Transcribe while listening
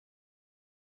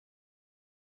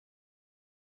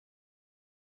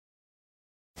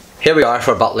Here we are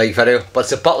for a Battle League video, but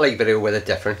it's a Battle League video with a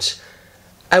difference.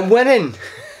 I'm winning!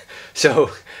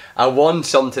 So, I won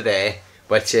some today,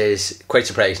 which is quite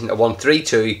surprising. I won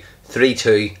 3-2,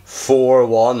 3-2,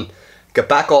 4-1. Got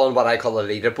back on what I call the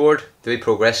leaderboard, the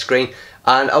progress screen,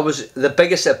 and I was the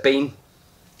biggest I've been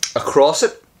across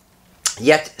it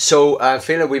yet, so I'm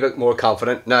feeling a wee bit more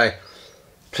confident. Now,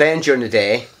 playing during the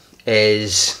day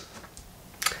is,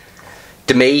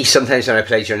 to me, sometimes when I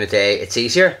play during the day, it's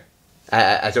easier.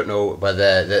 I don't know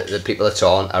whether the people that's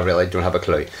on, I really don't have a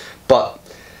clue. But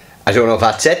I don't know if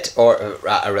that's it, or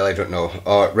I really don't know.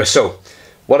 So,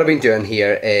 what I've been doing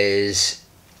here is,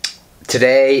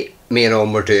 today, me and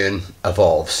Owen were doing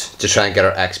evolves to try and get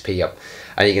our XP up.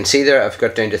 And you can see there, I've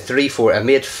got down to 3-4. I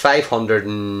made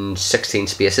 516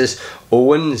 spaces.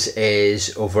 Owen's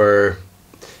is over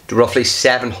roughly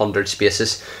 700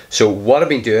 spaces. So what I've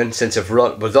been doing since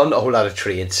we've done a whole lot of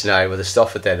trades now with the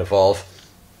stuff that did evolve.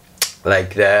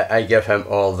 Like I give him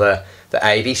all the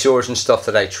Ivy swords and stuff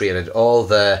that I traded, all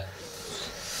the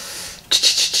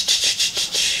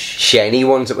shiny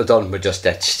ones that were done were just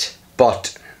ditched.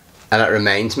 But, and it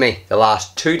reminds me, the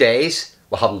last 2 days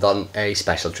we haven't done a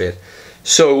special trade.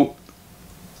 So,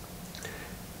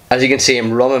 as you can see,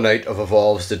 I'm running out of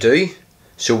evolves to do.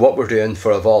 So what we're doing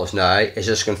for evolves now is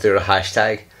just going through a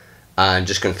hashtag and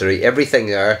just going through everything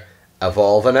there,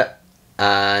 evolving it,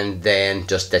 and then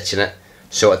just ditching it.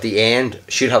 So at the end,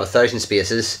 should have 1,000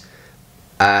 spaces,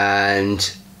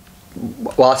 and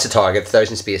well, that's the target,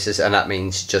 1,000 spaces, and that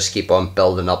means just keep on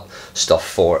building up stuff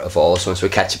for evolves. Once we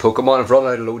catch a Pokemon, I've run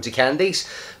out of loads of candies,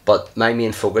 but my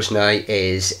main focus now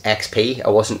is XP. I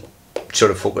wasn't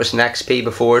sort of focused on XP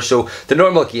before, so the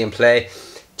normal gameplay,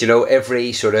 you know,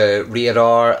 every sort of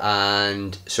radar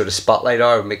and sort of spotlight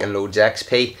hour, we're making loads of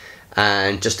XP,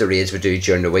 and just the raids we do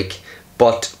during the week.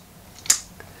 But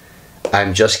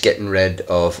I'm just getting rid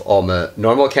of all my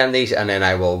normal candies, and then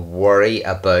I will worry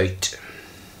about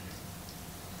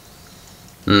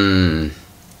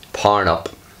powering up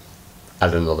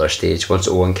at another stage once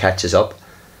Owen catches up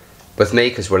with me,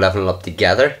 because we're leveling up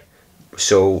together.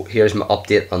 So here's my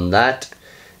update on that.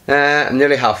 I'm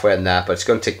nearly halfway in that, but it's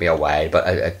going to take me a while. But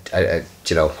I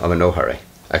you know, I'm in no hurry.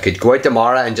 I could go out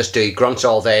tomorrow and just do grunts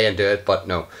all day and do it, but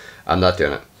no, I'm not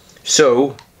doing it.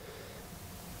 So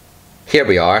here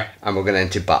we are, and we're going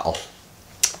into battle.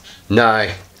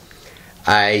 Now,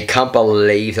 I can't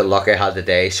believe the luck I had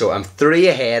today. So I'm 3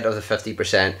 ahead of the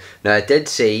 50%. Now, I did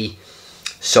see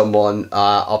someone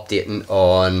updating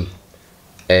on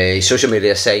a social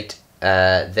media site.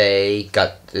 They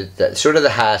got the sort of the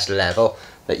highest level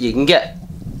that you can get.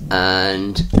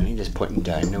 And let me just pointing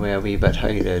down the way a wee bit. How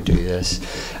do I do this?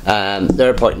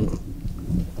 They're pointing.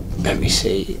 Let me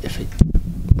see if it.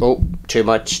 Oh, too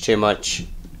much, too much.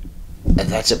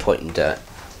 That's a pointing down.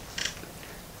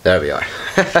 There we are.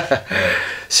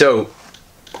 So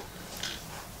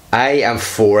I am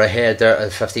 4 ahead there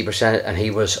at 50%, and he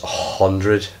was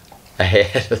 100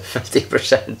 ahead of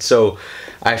 50%. So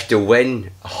I have to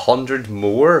win 100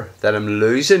 more than I'm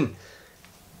losing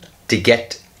to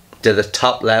get to the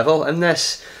top level in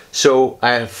this. So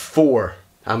I have 4.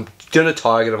 I'm doing a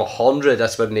target of 100.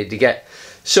 That's what I need to get.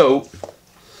 So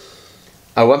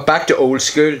I went back to old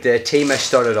school, the team I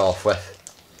started off with.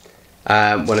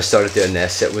 When I started doing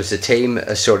this, it was the team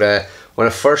when I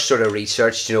first sort of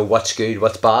researched, you know, what's good,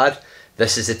 what's bad.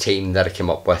 This is the team that I came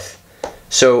up with.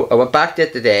 So I went back to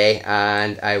it today,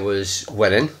 and I was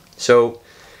winning. So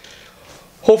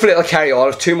hopefully it'll carry on. I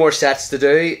have 2 more sets to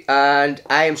do, and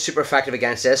I am super effective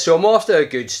against this. So I'm off to a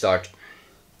good start,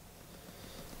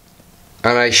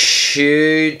 and I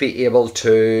should be able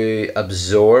to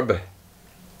absorb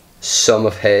some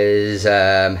of his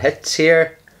hits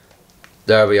here.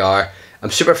 There we are.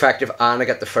 I'm super effective, and I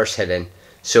got the first hit in.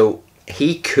 So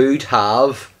he could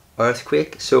have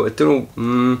Earthquake. So I don't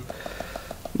know.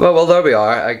 Well, there we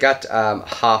are. I got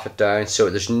half it down. So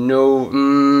there's no.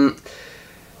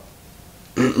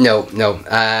 No.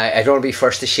 I don't want to be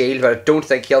first to shield, but I don't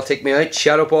think he'll take me out.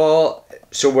 Shadow Ball.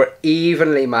 So we're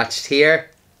evenly matched here.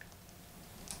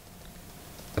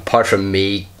 Apart from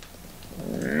me.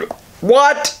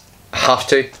 What? Have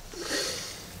to.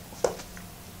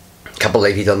 Can't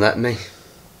believe he done that to me.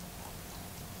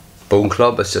 Bone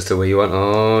Club, that's just the way you want.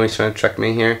 Oh, he's trying to trick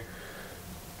me here.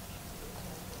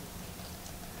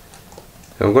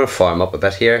 I'm going to farm up a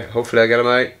bit here. Hopefully I get him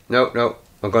out. No.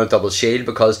 I'm going to double shield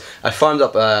because I farmed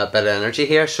up a bit of energy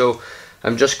here. So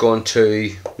I'm just going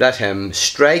to let him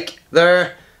strike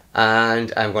there.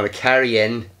 And I'm going to carry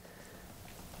in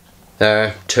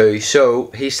there 2.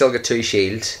 So he's still got 2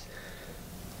 shields.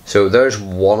 So there's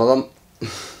one of them.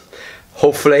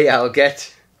 Hopefully I'll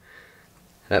get,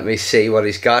 let me see what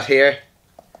he's got here.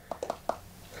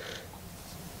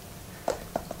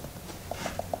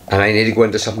 And I need to go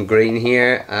into something green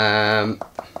here.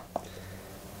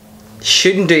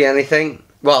 Shouldn't do anything.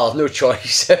 Well, I've no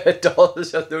choice. It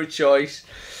does, I've no choice.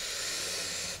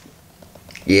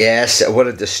 Yes, it would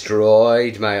have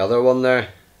destroyed my other one there.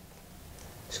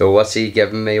 So what's he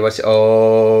giving me?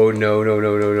 Oh, no, no,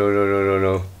 no, no, no, no, no, no,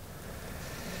 no.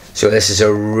 So this is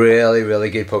a really, really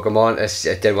good Pokemon. I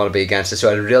didn't want to be against it,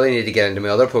 so I really need to get into my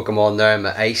other Pokemon there,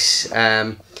 my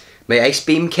Ice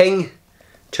Beam King,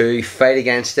 to fight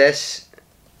against this.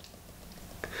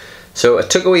 So it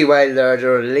took a wee while there to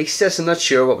release this. I'm not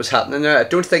sure what was happening there. I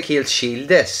don't think he'll shield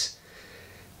this.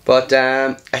 But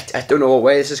I don't know what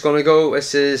way this is going to go.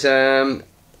 This is... I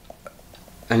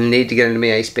need to get into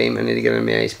my Ice Beam. I need to get into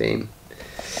my Ice Beam.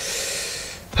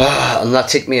 It'll not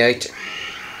take me out.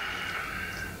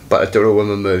 But I don't know when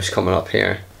my move's coming up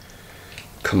here.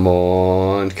 Come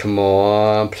on,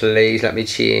 please let me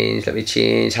change,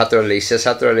 Have to release this,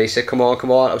 come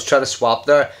on. I was trying to swap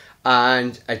there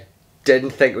and I didn't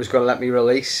think it was going to let me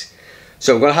release.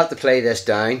 So I'm going to have to play this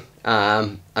down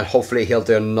and hopefully he'll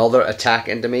do another attack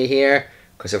into me here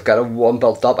because I've got a 1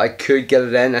 built up. I could get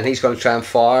it in and he's going to try and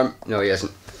farm. No, he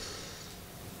isn't.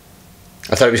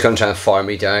 I thought he was going to try and farm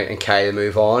me down and carry the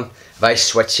move on. If I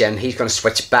switch in, he's going to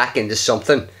switch back into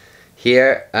something.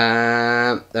 Here,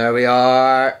 there we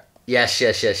are. Yes,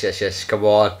 come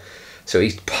on. So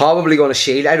he's probably going to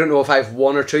shield. I don't know if I have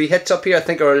 1 or 2 hits up here. I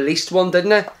think I released one,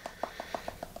 didn't I?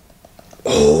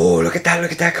 Oh, look at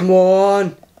that, come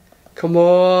on.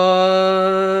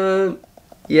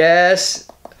 Yes.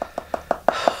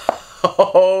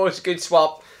 Oh, it's a good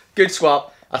swap.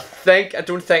 I think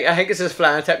it's his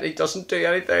flying technique doesn't do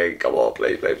anything. Come on,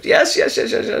 please. Yes.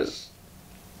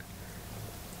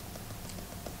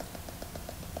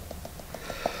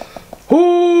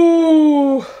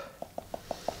 Ooh.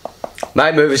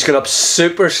 My move is going up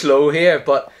super slow here,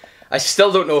 but I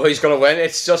still don't know who's going to win.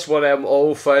 It's just one of them,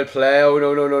 oh, foul play. Oh,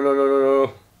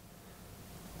 no.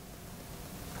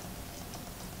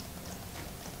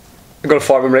 I'm going to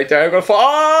farm him right there. I'm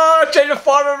trying to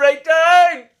farm him right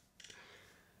down.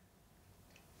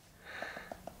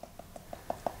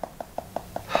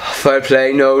 Foul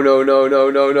play. No.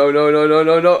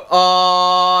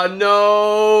 Oh,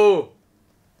 no.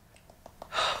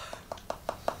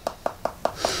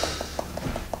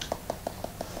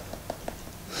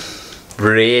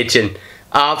 Raging,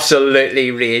 absolutely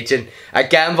raging. I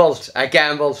gambled. I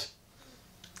tried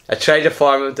to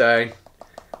farm him down.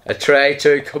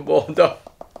 Come on, though.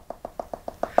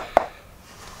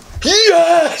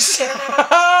 Yes!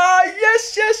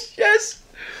 yes.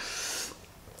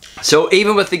 So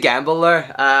even with the gamble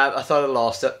there, I thought I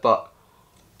lost it, but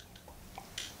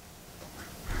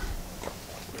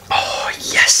oh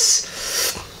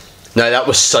yes! No, that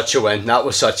was such a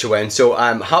win. So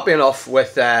I'm happy enough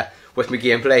with my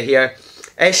gameplay here.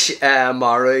 Ish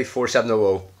Maru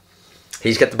 4700.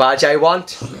 He's got the badge I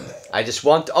want. I just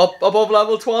want up above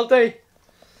level 20.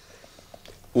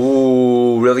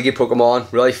 Ooh, really good Pokemon.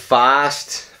 Really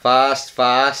fast.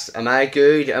 Am I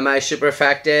good? Am I super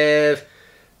effective?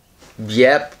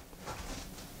 Yep.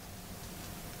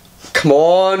 Come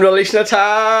on, release an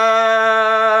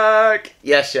attack.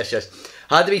 Yes.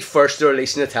 Had to be first to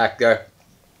release an attack there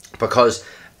because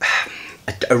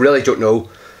I really don't know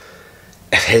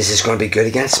if his is going to be good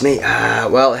against me.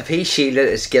 Well, if he shielded,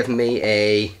 it's giving me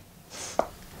a...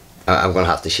 I'm going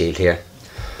to have to shield here.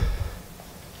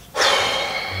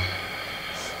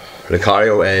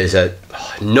 Lucario is a...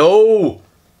 Oh, no!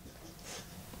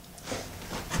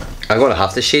 I'm going to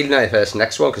have to shield now for this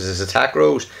next one because his attack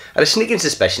rose. I had a sneaking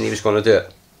suspicion he was going to do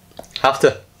it. Have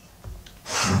to.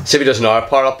 See if he does another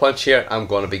power up punch here, I'm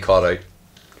going to be caught out.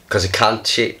 Because I can't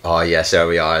shield. Oh yes, there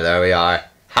we are.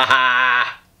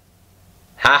 Ha!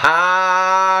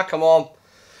 Come on.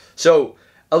 So,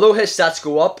 although his stats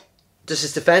go up, does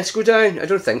his defense go down? I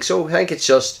don't think so. I think it's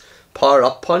just power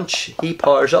up punch. He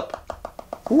powers up.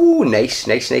 Ooh, nice.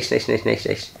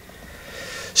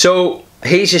 So,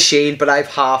 he's a shield, but I've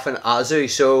half an Azu,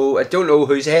 so I don't know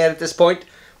who's ahead at this point.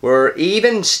 We're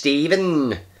even,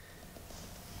 Steven.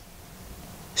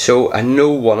 So, I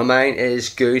know one of mine is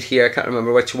good here. I can't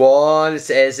remember which one. It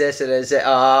is it.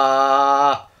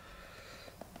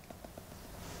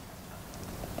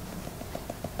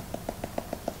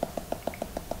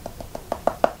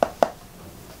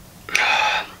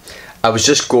 I was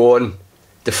just going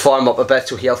to farm up a bit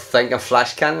so he'll think I'm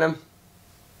flash cannon him.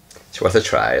 It's worth a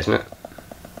try, isn't it?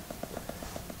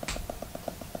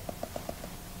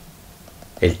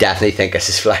 He'll definitely think this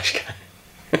is flash cannon.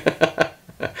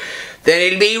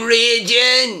 Then he'll be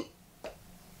raging.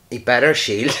 He better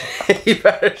shield. He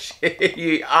better shield.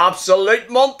 You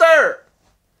absolute munter.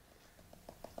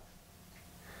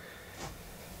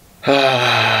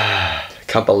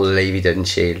 Can't believe he didn't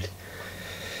shield.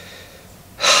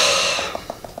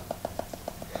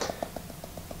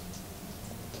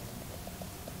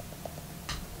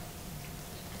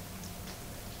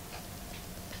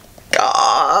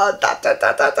 God,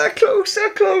 that close,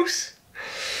 that close.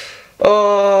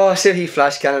 Oh, see if he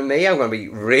flash cannon me, I'm going to be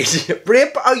raging.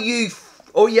 Rip, are you?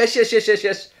 Oh, yes, yes, yes, yes,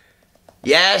 yes.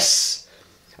 Yes!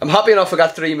 I'm happy enough I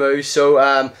got 3 moves, so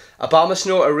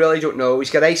Abomasnow, I really don't know. He's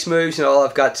got ice moves and all.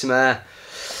 I've got some, my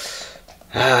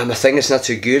thing is not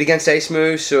too good against ice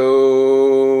moves,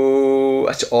 so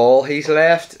that's all he's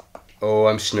left. Oh,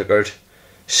 I'm snookered.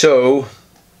 So,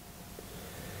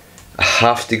 I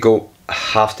have to go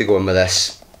in with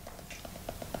this.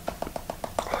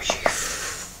 Oh,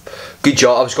 good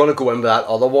job. I was going to go in with that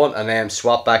other one and then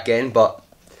swap back in, but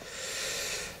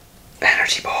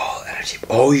energy ball, energy ball.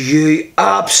 Oh, you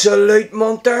absolute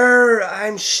munter!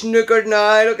 I'm snookered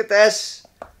now. Look at this.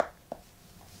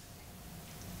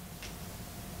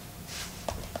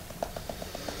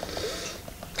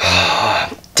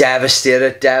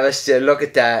 Devastated, devastated. Look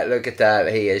at that, look at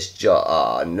that. He is just.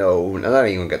 Oh no, I'm not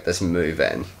even gonna get this move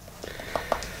in.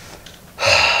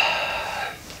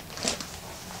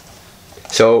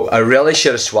 So I really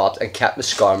should have swapped and kept my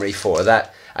Skarmory for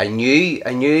that. I knew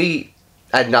I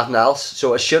had nothing else,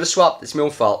 so I should have swapped. It's my own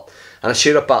fault, and I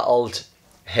should have battled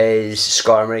his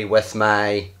Skarmory with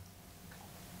my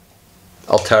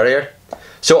Altaria.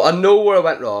 So I know where I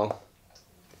went wrong,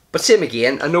 but same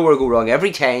again. I know where I go wrong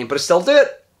every time, but I still do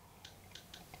it.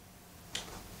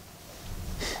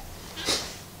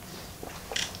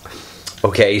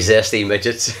 Okay, zesty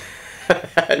midgets.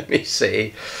 Let me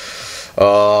see.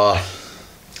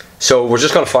 So we're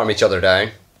just going to farm each other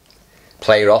down.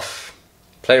 Play rough.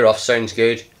 Play rough sounds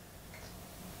good.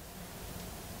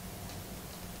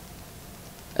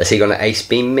 Is he going to ice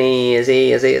beam me? Is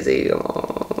he?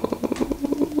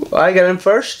 Oh, I get him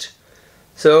first.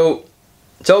 So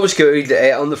it's always good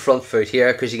on the front foot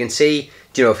here, because you can see,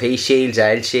 you know, if he shields,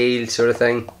 I'll shield, sort of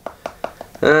thing.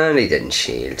 And he didn't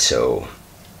shield, so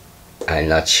I'll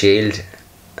not shield.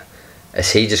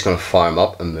 Is he just going to farm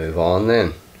up and move on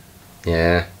then?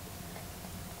 Yeah.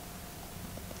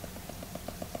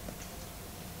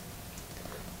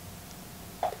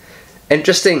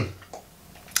 Interesting.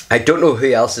 I don't know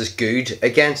who else is good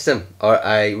against him, or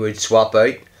I would swap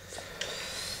out.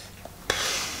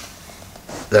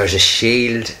 There's a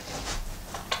shield.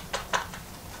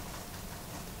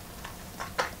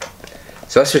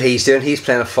 So that's what he's doing. He's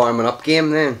playing a farming up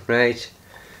game then, right?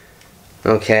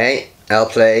 Okay, I'll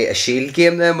play a shield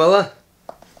game then, will I?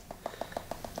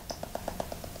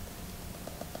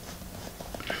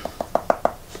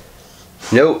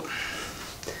 Nope.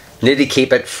 Need to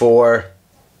keep it for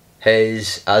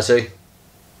his Azu.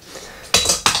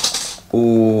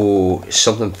 Ooh,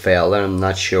 something fell there. I'm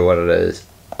not sure what it is.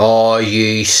 Oh,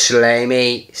 you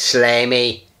slimy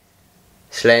thing.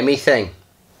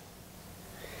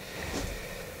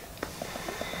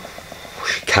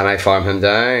 Can I farm him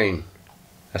down?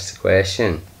 That's the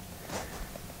question.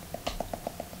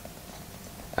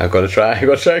 I'm gonna try,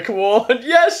 come on.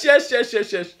 Yes.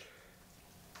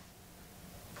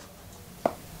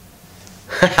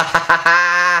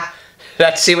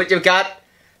 Let's see what you've got.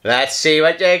 Let's see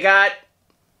what you got.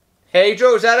 Hey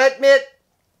Joe, is that it, mate?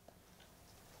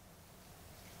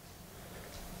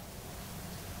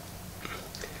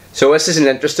 So this is an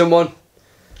interesting one.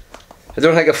 I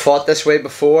don't think I've fought this way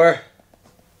before.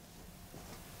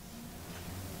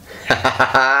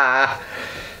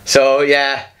 So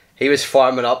yeah, he was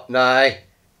farming up now.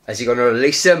 Is he going to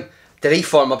release him? Did he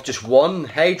farm up just one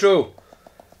Hydro?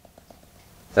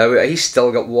 Now he's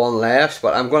still got one left,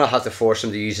 but I'm going to have to force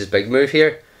him to use his big move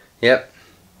here. Yep.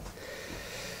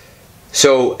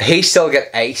 So he still got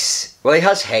ice. Well, he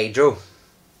has Hydro,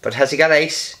 but has he got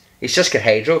ice? He's just got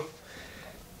Hydro.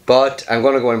 But I'm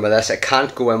going to go in with this. I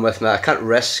can't go in with my. I can't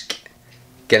risk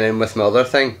getting in with my other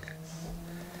thing.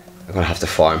 I'm going to have to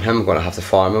farm him. I'm going to have to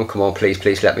farm him. Come on, please,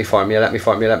 please, let me farm you. Let me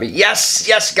farm you. Let me. Yes,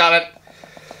 yes, got it.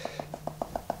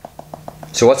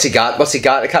 So what's he got? What's he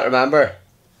got? I can't remember.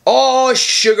 Oh,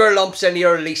 sugar lumps in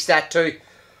here. Release that too.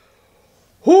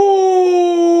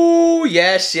 Ooh,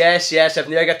 yes. I've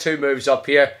nearly got 2 moves up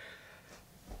here.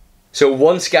 So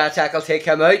one Sky Attack will take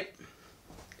him out.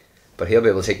 But he'll be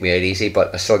able to take me out easy.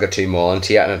 But I still got 2 more on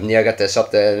here. And I've nearly got this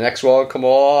up the next one. Come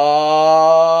on.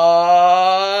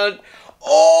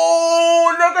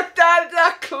 Oh, look at that.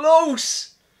 That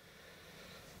close.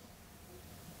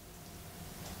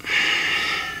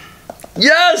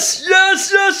 Yes.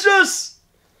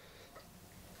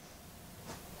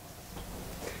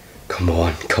 Come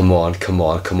on.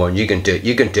 You can do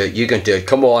it.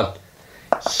 Come on.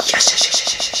 Yes, yes, yes, yes,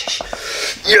 yes,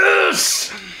 yes,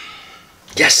 yes,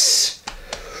 yes.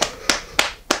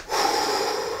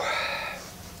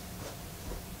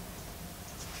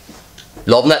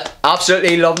 Loving it,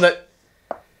 absolutely loving it.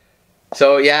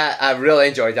 So yeah, I really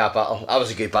enjoyed that battle. That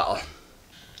was a good battle.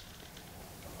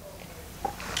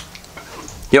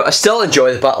 You know, I still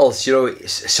enjoy the battles. You know,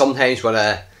 sometimes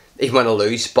when even when I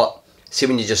lose, but see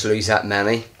when you just lose that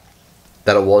many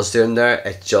that I was doing there,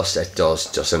 it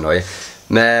does just annoy you.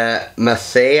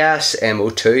 Matthias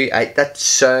MO2, that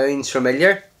sounds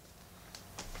familiar.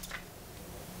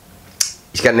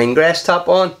 He's got an ingress top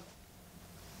on.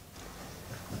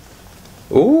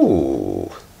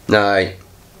 Ooh, now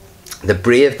the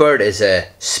Brave Bird is a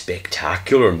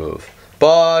spectacular move,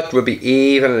 but would be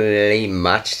evenly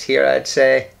matched here, I'd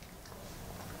say.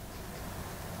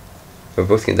 We're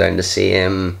both going down the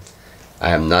same.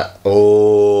 I am not.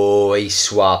 Oh, he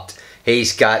swapped.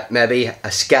 He's got maybe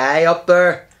a sky up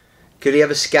there. Could he have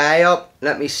a sky up?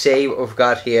 Let me see what we've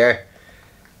got here.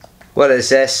 What is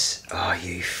this? Oh,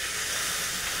 you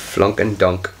flunking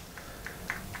dunk.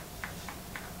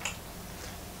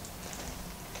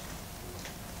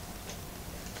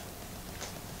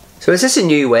 So is this a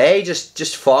new way?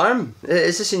 Just farm?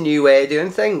 Is this a new way of doing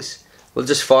things? We'll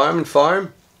just farm and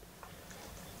farm?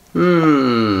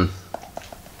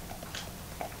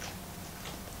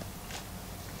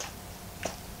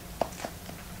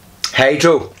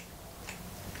 Hydro.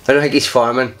 I don't think he's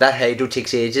farming. That hydro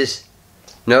takes ages.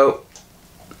 No.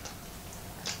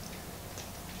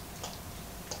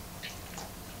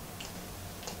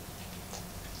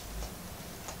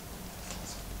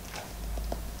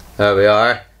 There we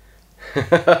are.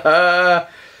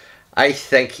 I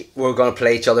think we're going to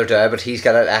play each other down, but he's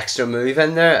got an extra move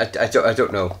in there. I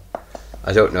don't know.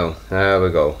 I don't know. There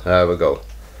we go. There we go.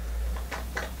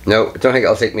 No, I don't think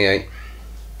it'll take me out.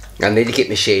 I need to keep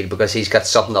my shield because he's got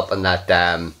something up in that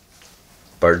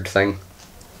bird thing.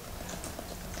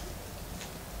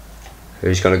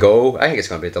 Who's going to go? I think it's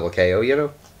going to be a double KO, you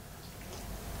know.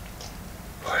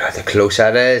 Oh, look how close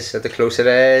that is. Look how close it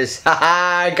is.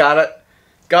 Haha, got it.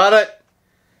 Got it.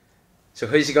 So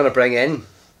who's he going to bring in?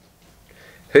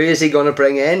 Who is he going to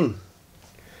bring in?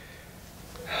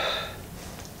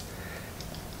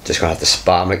 Just going to have to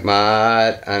spam like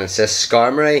mad. And it says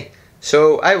Skarmory.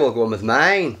 So I will go in with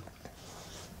mine.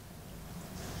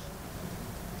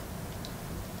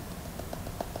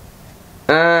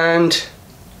 And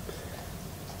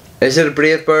is it a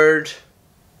Brave Bird?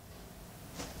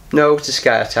 No, it's a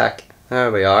Sky Attack.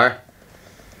 There we are.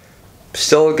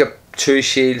 Still got 2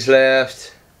 shields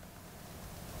left.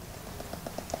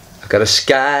 I've got a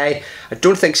Sky. I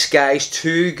don't think Sky's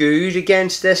too good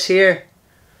against this here.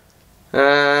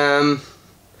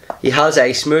 He has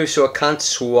Ice Move, so I can't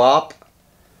swap.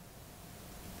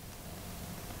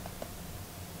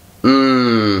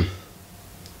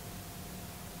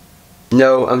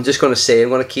 No, I'm just going to say I'm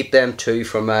going to keep them 2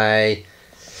 for my...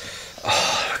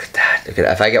 Oh, look at that. Look at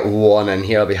that. If I get 1 in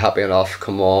here, I'll be happy enough.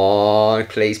 Come on.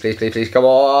 Please, please, please, please. Come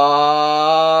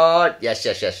on. Yes,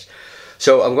 yes, yes.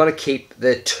 So I'm going to keep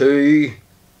the 2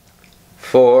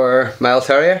 for my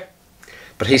Altaria.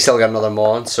 But he's still got another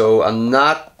Mon, so I'm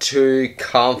not too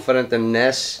confident in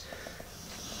this.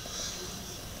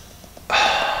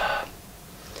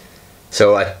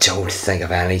 So I don't think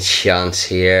I've any chance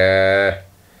here.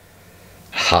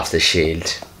 Half the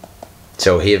shield.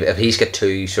 So if he's got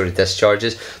 2 sort of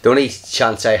discharges, the only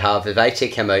chance I have, if I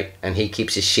take him out and he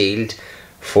keeps his shield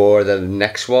for the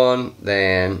next one,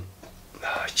 then...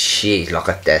 Oh, jeez, look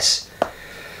at this.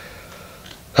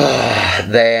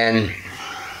 Then...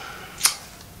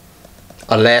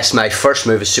 Unless my first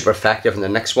move is super effective in the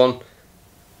next one.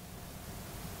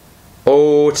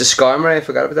 Oh, it's a Skarmory, I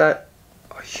forgot about that.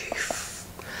 Oh, you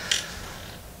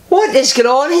what is going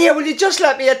on here? Will you just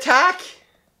let me attack?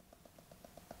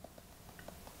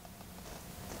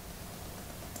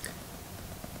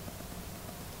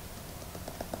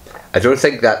 I don't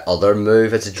think that other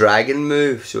move is a dragon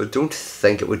move, so I don't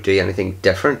think it would do anything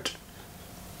different.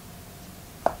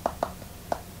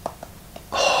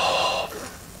 Oh,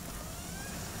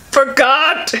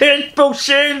 forgot! Hit both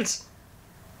shields!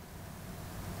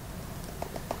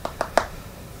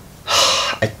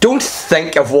 I don't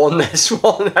think I've won this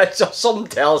one. That's just something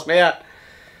tells me it.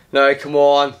 No, come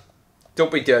on.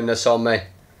 Don't be doing this on me.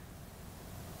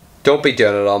 Don't be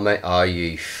doing it on me. Oh,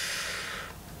 you...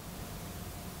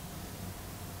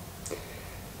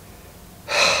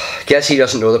 Guess he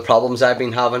doesn't know the problems I've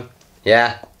been having.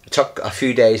 Yeah, I took a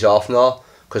few days off now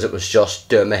because it was just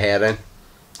doing my head in,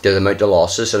 do the amount of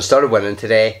losses. So I started winning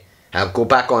today. I'll go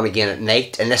back on again at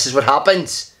night, and this is what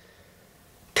happens.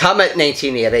 Come at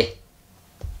 1980.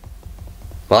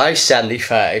 Well, I'm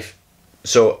 75.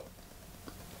 So,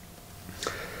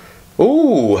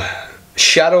 ooh,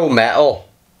 Shadow Metal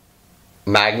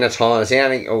Magneton. Is there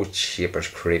anything? Oh, Jeepers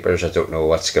Creepers, I don't know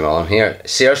what's going on here.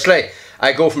 Seriously,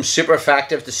 I go from super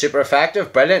effective to super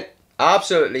effective. Brilliant.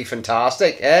 Absolutely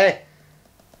fantastic, eh?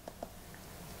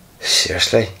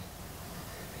 Seriously.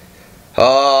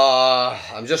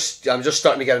 I'm just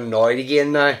starting to get annoyed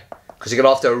again now. Because I got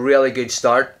off to a really good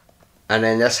start. And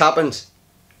then this happens.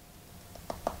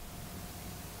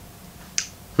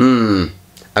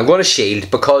 I'm going to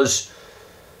shield because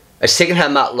it's taken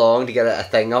him that long to get a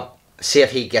thing up. See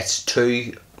if he gets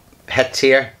 2 hits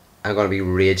here. I'm going to be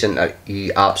raging at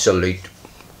you absolute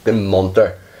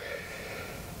munter.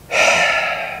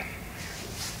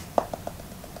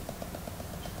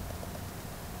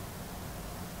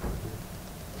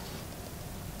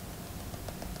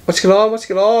 What's going on? What's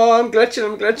going on? I'm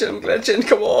glitching.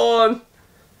 Come on.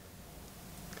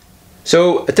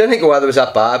 So, I didn't think the weather was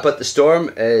that bad, but the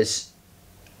storm is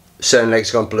sounding like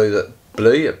it's going to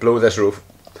blow this roof.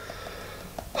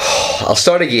 I'll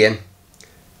start again.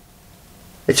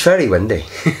 It's very windy.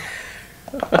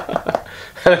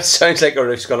 And it sounds like a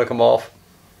roof's going to come off.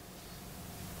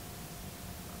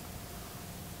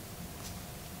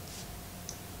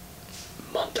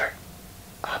 Munter.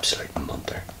 Absolute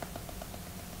munter.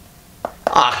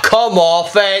 Ah, come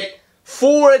off it!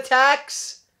 4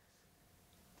 attacks!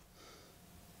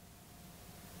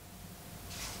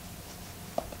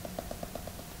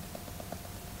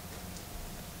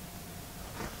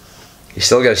 You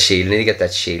still got a shield. You need to get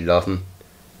that shield off him.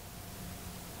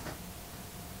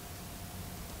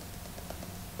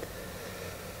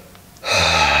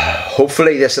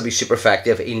 Hopefully this will be super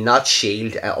effective. He'll not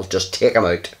shield. It'll just take him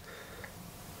out.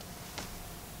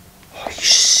 Are you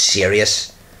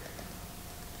serious?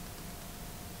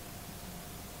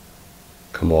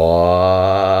 Come on.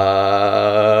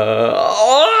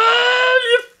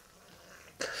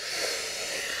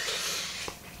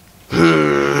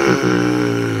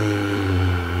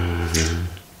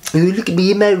 Oh, look at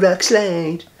me in my rock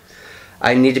slide.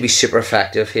 I need to be super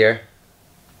effective here.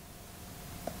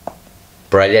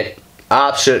 Brilliant.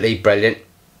 Absolutely brilliant.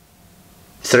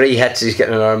 3 hits, he's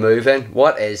getting another move in.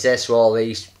 What is this with all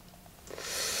these?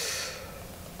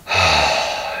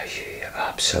 You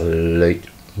absolute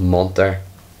munter.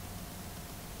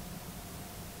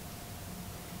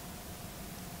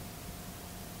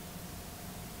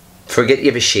 Forget you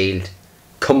have a shield.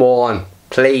 Come on.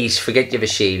 Please, forget you have a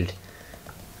shield.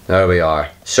 There we are.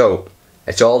 So,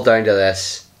 it's all down to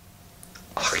this.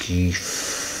 Oh, you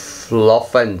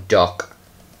fluffing duck.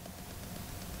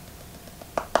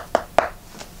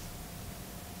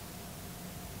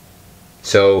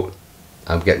 So,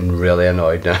 I'm getting really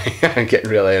annoyed now. I'm getting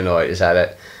really annoyed. Is that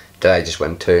it? Did I just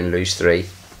win 2 and lose 3?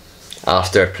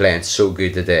 After playing so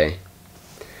good today.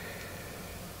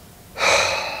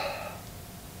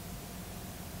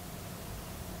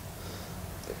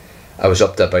 I was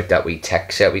up to about that wee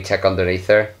tick set we tick underneath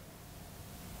there.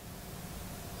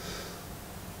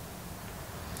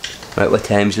 Right, what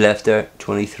time's left there?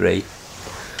 23.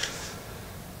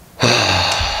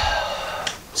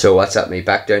 So what's that me?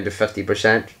 Back down to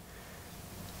 50%?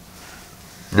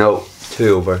 No,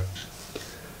 2 over.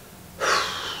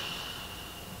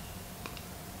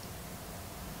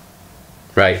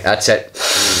 Right, that's it.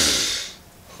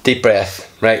 Deep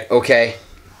breath. Right, okay.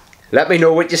 Let me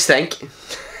know what you think.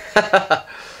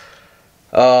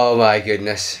 Oh my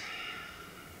goodness.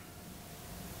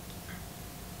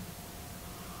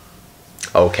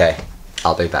 Okay,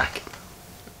 I'll be back.